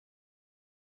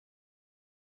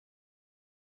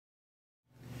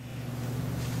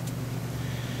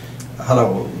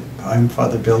Hello, I'm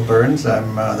Father Bill Burns.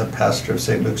 I'm the pastor of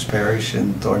St. Luke's Parish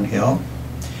in Thornhill.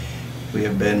 We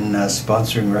have been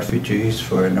sponsoring refugees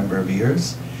for a number of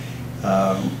years.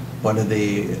 One of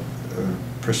the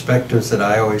perspectives that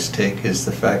I always take is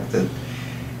the fact that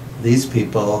these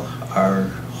people are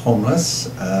homeless,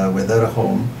 without a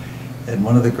home, and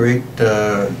one of the great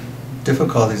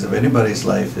difficulties of anybody's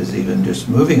life is even just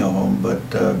moving a home,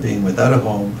 but being without a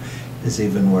home is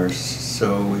even worse.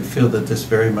 So we feel that this is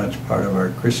very much part of our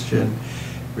Christian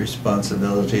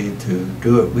responsibility to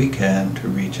do what we can to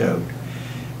reach out.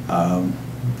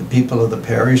 The people of the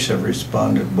parish have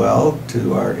responded well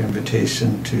to our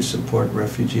invitation to support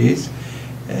refugees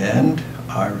and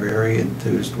are very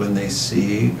enthused when they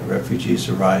see refugees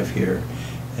arrive here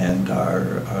and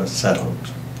are settled.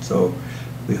 So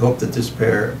we hope that this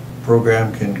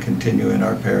program can continue in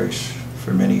our parish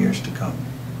for many years to come.